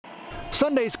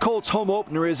Sunday's Colts home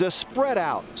opener is a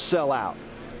spread-out sellout.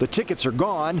 The tickets are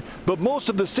gone, but most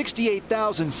of the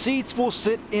 68,000 seats will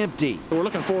sit empty. We're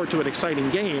looking forward to an exciting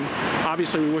game.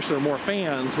 Obviously, we wish there were more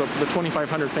fans, but for the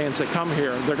 2,500 fans that come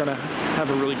here, they're going to have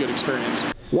a really good experience.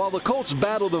 While the Colts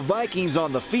battle the Vikings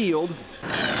on the field,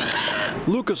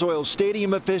 Lucas Oil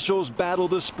Stadium officials battle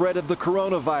the spread of the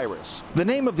coronavirus. The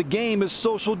name of the game is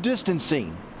social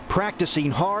distancing,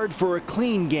 practicing hard for a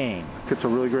clean game. It's a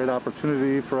really great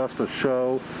opportunity for us to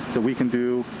show that we can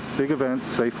do big events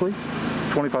safely.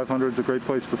 2,500 is a great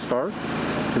place to start.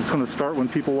 It's going to start when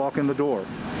people walk in the door.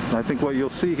 And I think what you'll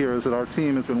see here is that our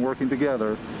team has been working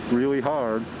together really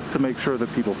hard to make sure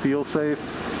that people feel safe,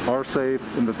 are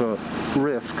safe, and that the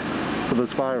risk for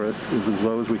this virus is as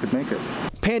low as we could make it.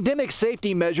 Pandemic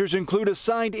safety measures include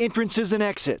assigned entrances and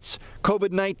exits,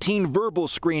 COVID-19 verbal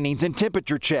screenings and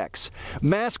temperature checks,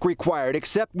 mask required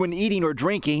except when eating or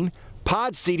drinking,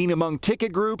 pod seating among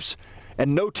ticket groups,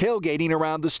 and no tailgating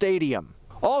around the stadium.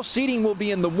 All seating will be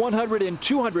in the 100 and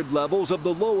 200 levels of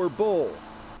the lower bowl.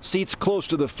 Seats close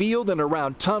to the field and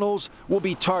around tunnels will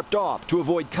be tarped off to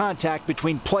avoid contact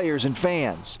between players and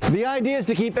fans. The idea is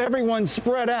to keep everyone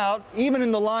spread out, even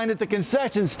in the line at the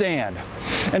concession stand.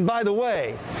 And by the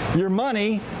way, your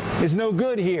money is no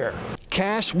good here.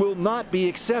 Cash will not be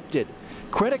accepted.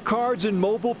 Credit cards and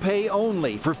mobile pay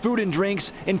only for food and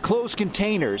drinks in closed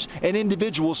containers and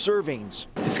individual servings.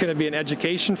 It's going to be an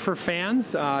education for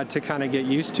fans to kind of get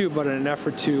used to, but in an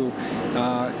effort to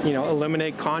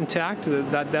eliminate contact,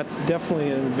 that's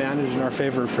definitely an advantage in our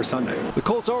favor for Sunday. The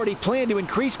Colts already plan to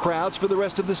increase crowds for the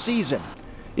rest of the season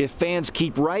if fans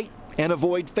keep right and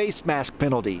avoid face mask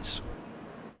penalties.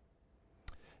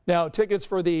 Now, tickets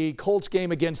for the Colts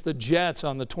game against the Jets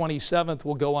on the 27th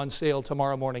will go on sale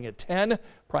tomorrow morning at 10.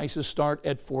 Prices start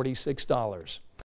at $46.